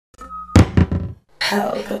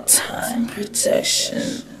Pelpa time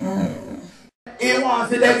protection. He wants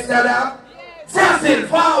the next that. Francis,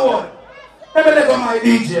 forward. Let me let go my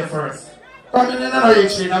DJ first. Coming in another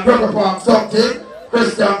region and Brother Park something,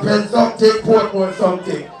 Christian Penn something, Portmore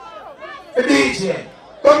something. The DJ,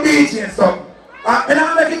 come DJ something. And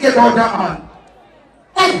I'm making it get out that man.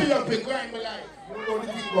 Up me up and grind my life. You know the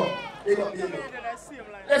thing go. They got me.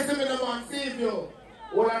 Listen me the man, save you.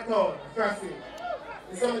 All I know, Francis.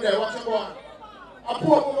 There's somebody there, watch your boy. A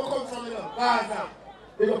poor woman comes from you know, Gaza.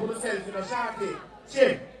 They don't put themselves in a shanty.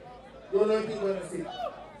 Chip. You don't know anything going to see.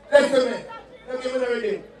 Listen me. Don't give me the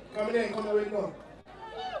reading. Come in, come away now.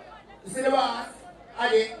 You see the boss?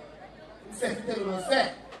 Adi, he said to tell you no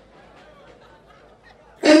say.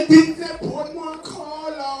 And things that Portmore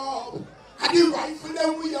call up. And the rifle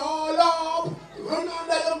that we all up. Run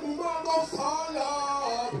under your move and go fall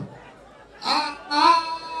up.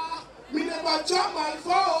 Me never drop my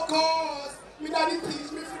focus. Me daddy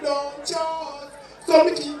teach me if don't trust. So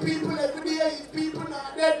me kill people every day. If people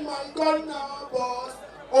not dead, my gun now boss.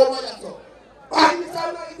 Oh my God. And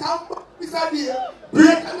Mr. Light and Mr. Dear,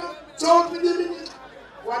 break and up, choke with the minute.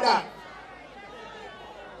 What that?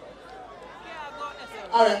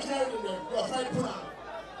 Alright, can I read them? Go, 5 put on.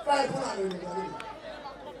 5 put on reading them.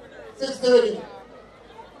 6 to reading.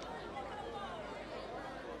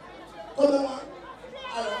 Come on, one.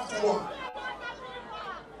 Alright, after one.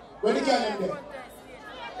 When you get them there?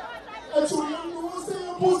 I told you, you say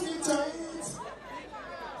your pussy tight.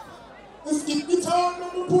 Let's keep it on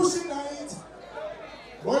and pussy night.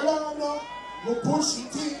 Well, no, you push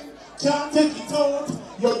it in, can't take it out.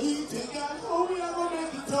 You're getting out, how we are gonna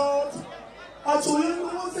make it out? I told you, no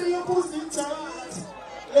one say your pussy tight.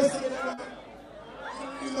 Listen to me,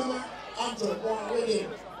 I'm just going with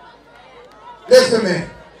him. Listen to me.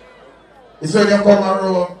 It's when you come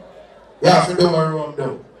around, you have to do a room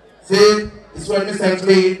though. See, it's when you say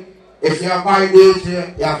clean. If you have my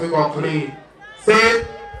DJ, you have to go clean. See,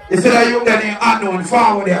 it's that you get an unknown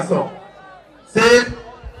forward there, so. See,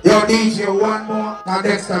 your DJ one more, and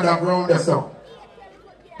next time the round the song.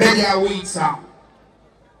 Then you have weak song.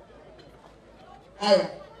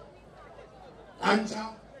 Alright.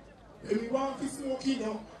 Anja, when we want to smoke, you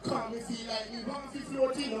know, come me feel like we want to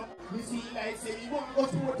float, you know. Me feel like say we want to go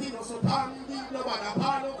float, you know. So palm me weed, no bad,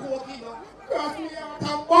 palm no coke, you know. Cross me out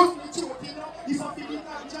and bust me throat, you know. If I feel the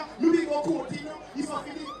ganja, me big go coat, you know. If I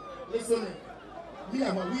feel the... Listen, we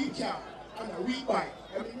have a weed car and a weed bike.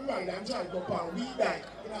 I mean, we ride and drive up on weed bike.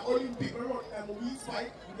 In an Olympic, we run and a weed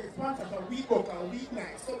spike. We get sponsored for weed book and weed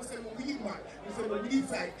night. So we say we weed man. We say we weed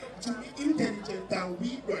side. To be intelligent and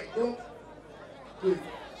weed right, don't... Good.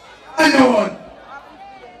 I know one.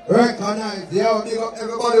 Recognize, yo, big up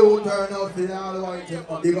everybody who turn out for the all white, you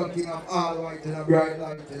know, big up king of all white and a bright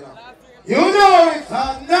light, you know. You know it,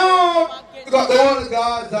 and now, we got the old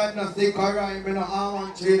guys and the Sikka rhyme, you know,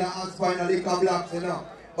 Armand China and Spina Liquor Blocks, you know.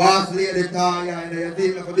 Boss Lady Talia, you know, you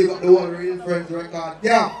see me for big up the whole Real Friends record.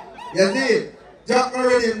 Yeah, you see, Jack me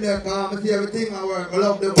rhythm there, because I see everything I work, I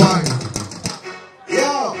love the vibe.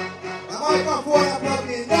 Yo, the microphone I plug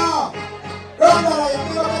in now. Run down, you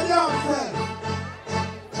big up the young friend.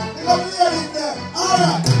 Big up the ladies there,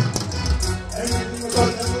 alright. Everything we got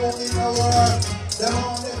them wrong in the world. Them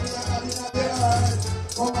all them things I got in the earth.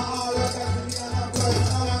 Come on, all your guys to me and I'm good.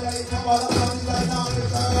 And all your guys come all around me like now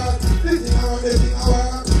this earth. This thing I work, this thing I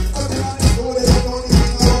work. Nothing on the school, they don't know this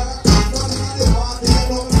thing I work. Nothing on the party, they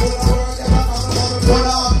don't know the school I work. They don't know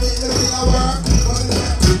the school I work. This thing I work.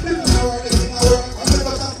 This thing I work, this thing I work. I'm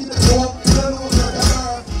never going to see the school. They don't know what I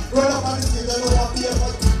work. Roll up on the street, they don't want to be a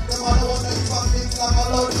fuck. Them all the ones that you want things like I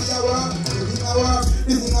love this thing I work. This thing I work.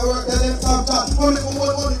 This thing I work. Tell them stop that. Money for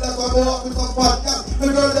more money, that's why I go up with some fat cat. The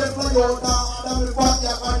girl them fly out down, and I'm fat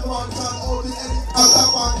cat. And one son out in any after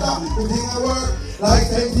panda. This thing I work. Like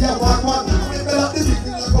saying here, one. We fell up the big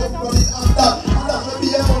thing I come from it and that. And that's why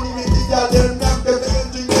be a money make the girl them them get the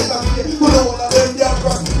engine get and get. Good all of them they are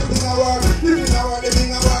cross. This thing I work. This thing I work. This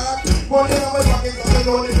thing I work. Money on my pocket, so they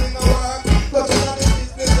know this thing I work. Touching on the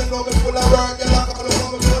business, they know me full of work. They lock up the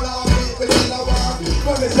phone, me full of me, the thing I work.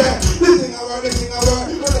 When they say, this thing I work, this thing I work.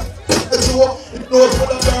 It's so, it knows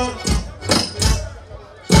full of work.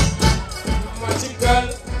 Magical,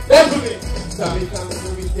 definitely. Sabi comes to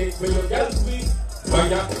me, take when your girl sweet. Why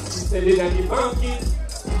she said it at the market.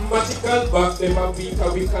 Magical back them a week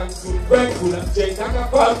and we can soon break. Full of straight like a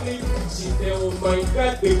family. She say, oh my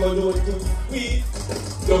God, they go low too sweet.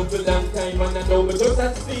 Love for long time and I know me just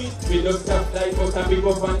a speed. We don't stop like us and we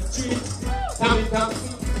go on street. Tommy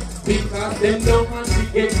Thompson. Because them don't want to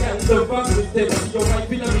get cancer so far. We say to your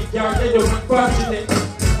wife in a big yard, they don't want fortunate.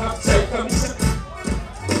 Upside commission.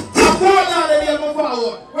 I'm forward now, then you move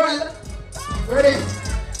forward. Well, ready?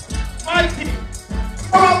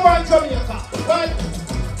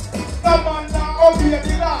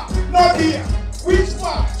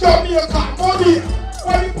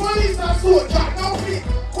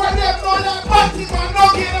 One thing I'm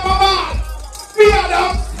not getting in my mind. We are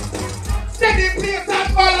them. Steady place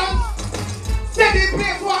and balance. Steady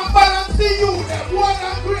place one balance to you. Them one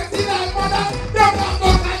and great in our mother. Them not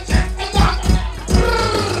going to check and that.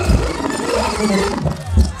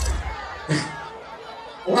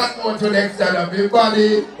 One more to next side of your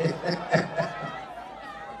body.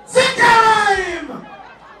 Sikka rhyme!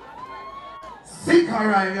 Sikka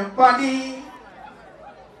rhyme, your body.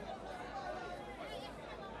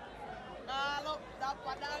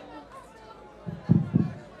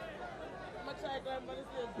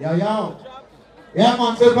 Yo, yo. Yeah,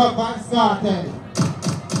 man, big up and started.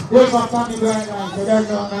 Big up on the grand line, so there's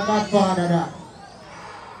no my godfather that.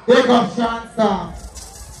 Big up Sean Star.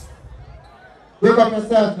 Big up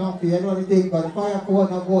yourself, no fear. You know the thing, but the fire code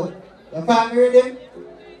no good. The family ready?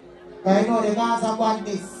 But you know the guys are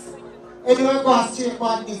badness. Anyway, go straight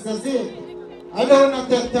badness, you see? I don't want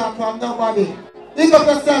to take that from nobody. Big up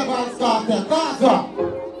yourself and started. Gaza.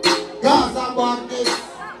 Gaza badness.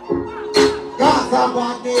 Gaza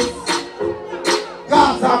badness.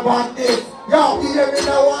 Gaza badness. Yo, you hear me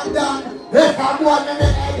now one done. If I'm one in the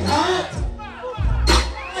head hurt.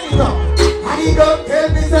 And he don't tell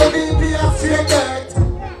me say me a straight dirt.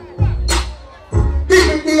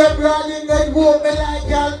 Give me a brawling and walk me like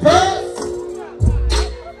your purse.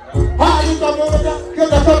 All you come over there, get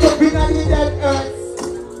a shot up in the dead earth.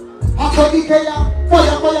 After the fire,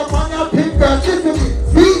 fire, your pink girl. Listen to me,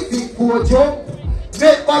 easy for jump.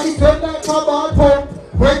 Make body turn like a ball pump.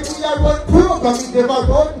 When we are run program, we never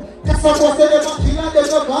run. If someone say them a killer, they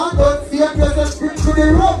no gone run. See a person spring through the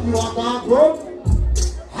road, you are gone run.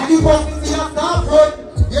 And the person see a start run.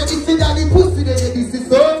 You see that the pussy, then you see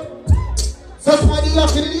son. So somebody have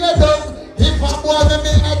to lay down. If I'm born in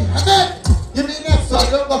my head, give me next one,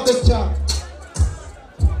 don't go this job.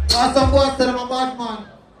 As some boys say I'm a bad man.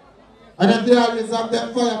 And then they always have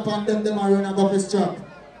them fire upon them, them are running above his job.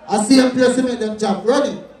 I see them place to make them job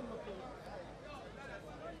running.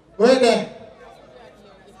 Right there.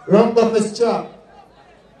 Run off his job.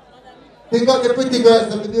 Think of the pretty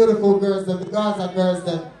girls and the beautiful girls and the Gaza girls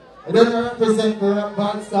them. They don't represent for a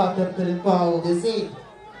bad start them to the power, you see.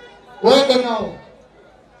 Where they now?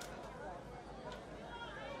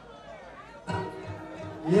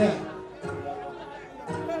 Yeah.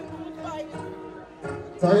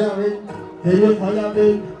 Fire ring, fire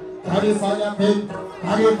ring, fire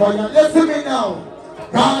ring, fire. Listen to me now.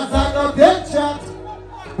 Gaza no dead shot.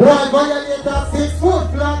 Boy violate a 6 foot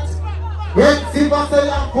flat. When Silver say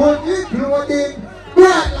I'm fully clothing.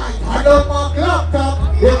 Bright light, I don't mark laptop.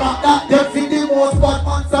 They got that them see the most bad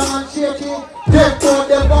man and shaky. Take out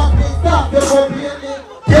the back, they stop the complaining.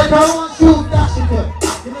 Get her one shoes, dash it up.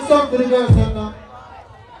 Give me some to the girls now.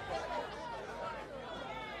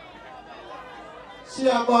 She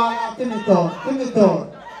a ball, give me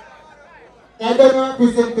thought. I don't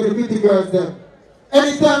represent to the pretty girls them.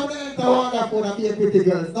 Anytime we enter Wonderful, I be a pretty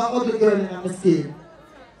girl. Not ugly girl in my skin.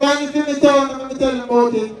 Find it in the town, let me tell you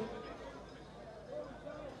about it.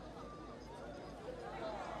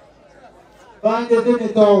 Find it in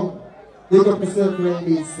the town. Big up yourself,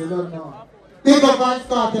 ladies. You don't know. Big up Vance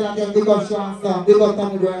Cartel again, big up Sean Stam, big up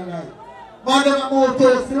Tommy Grand Night. Man, them move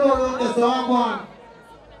too slow around there, so I'm on.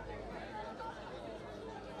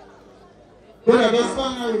 Brother, just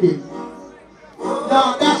find already.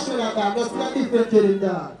 No, that shit like that. Just not different to the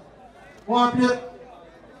dog. One play.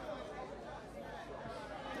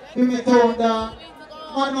 Give me tone down.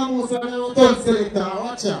 Man, my moose on the tone selector.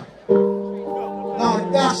 Watch out.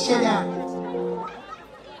 Now, that shit like that.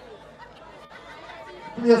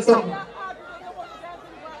 Play something.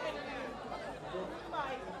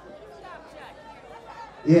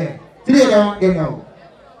 Yeah. Play that one there now.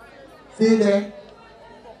 See there?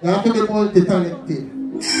 You have to be multi-talented.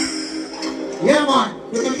 Yeah, man,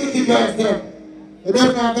 you can get the girls there. You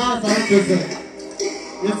don't know guys are represent.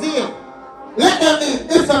 You see it? Let them in,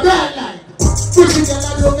 it's a bad life. Pushing the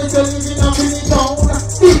ladder over to living up in the town.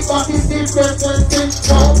 Big back is different and things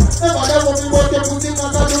down. Never them will be what they put in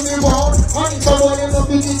and I do me wrong. And if someone else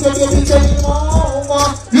be this way, they be telling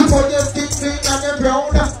mom. You put them skin clean and them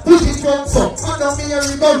brown. Push it from so, and now me a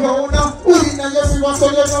river round. Put it in everyone so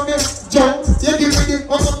you know me jump. You give me the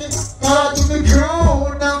fuck of me, God give me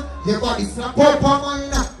ground. Your body snap up on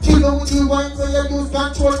mine. Kill out the wine so you lose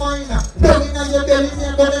control mine. Down in your belly,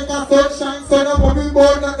 you're gonna make a sunshine. So now when we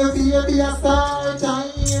born and the baby a star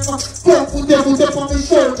time. Don't put your on my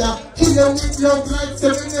shoulder. Kill you with love like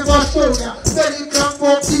so we never show ya. Belly cramp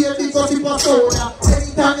for baby because it was soda.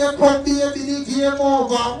 Anytime you come baby the game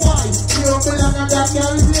over. Why? You don't belong and that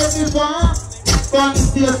girl baby far. From the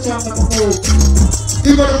stage champ and move.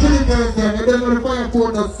 You got to put it there, you don't know the fire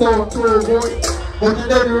phone that's so boy. But you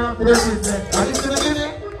don't represent. Are you still in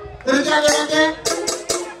it? Did you get it again?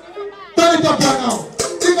 Turn it up now.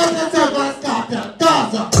 Big up yourself as kartel.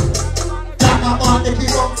 Gaza. Jack a man, they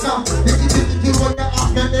keep up some. They keep when they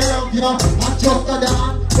ask them they love you. And just the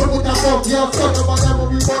hand, we put a fuck you. So no matter what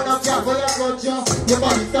we burn up, yeah, go and got you. Your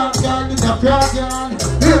body stand girl in the crowd, girl.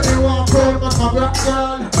 Baby one proud, but my black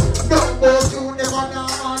girl. Don't go to never know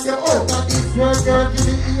man. You're out of this world, girl. Give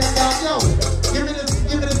me the ear down, yo. Give me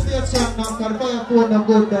the stage strong now, because if I phone them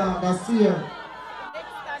go down, I see her.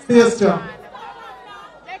 Stay strong.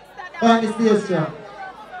 Find the stage strong.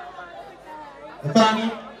 You find me?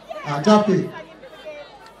 Drop it.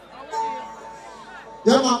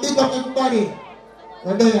 Yeah man, big up everybody.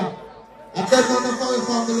 You're there. I tell you the family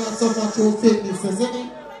family and suffer through sickness, isn't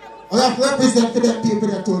it? I have to represent to them people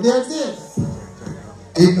that too. There's it.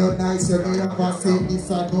 It's not nice when you never say this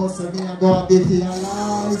I know, so me I go a bit in a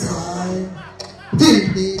lifetime. Till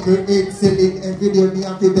me the incident and video me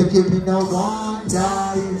and people kill me now one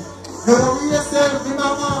time. No worry yourself, me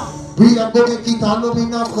mama. We are going to keep on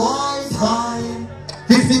loving up one time.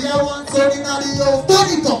 This is your one son in the house, turn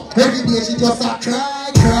it up. Every day she just a cry.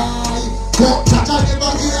 But Chacha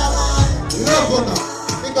never give a man. Love her now.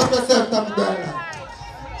 Pick up yourself, Tommy girl.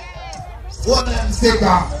 One of them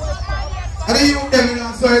Sikka. And the youth them in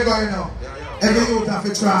the story going now. Every youth have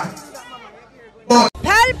to try. But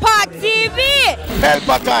Pelpa TV!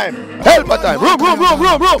 Pelpa time! Pelpa time! Room!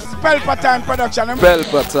 Pelpa time production.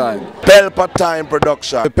 Pelpa time! Pelpa time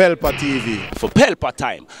production. Pelpa TV. For Pelpa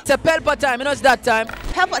time. It's a Pelpa time, you know it's that time.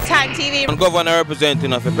 Pelpa time TV. I'm governor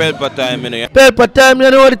representing of a Pelpa time, you know. Pelpa time,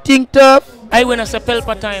 you know what the thing tough? I when I say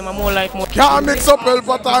Pelpa time, I'm more like more. Can't mix up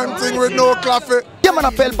Pelpa time thing with no coffee. Yeah man,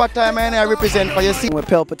 a Pelpa time and I represent for you see with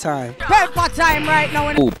Pelpa time. Pelpa time right now.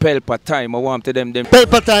 Oh, Pelpa time, I want to them.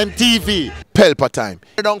 Pelpa time TV. Pelpa time.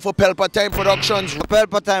 Down for Pelpa time productions.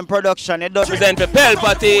 Pelpa time production. It does Present for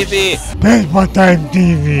Pelpa TV. Pelpa time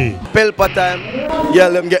TV. Pelpa time. Yeah,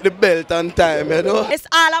 let them get the belt on time, you know. It's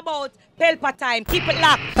all about Pelpa time. Keep it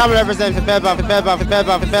locked. Come represent for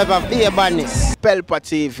Pelpa, be a badness. Pelpa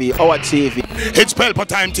TV, our TV. It's Pelpa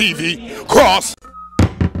time TV. Cross.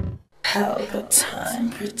 Pelpa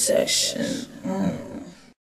time protection.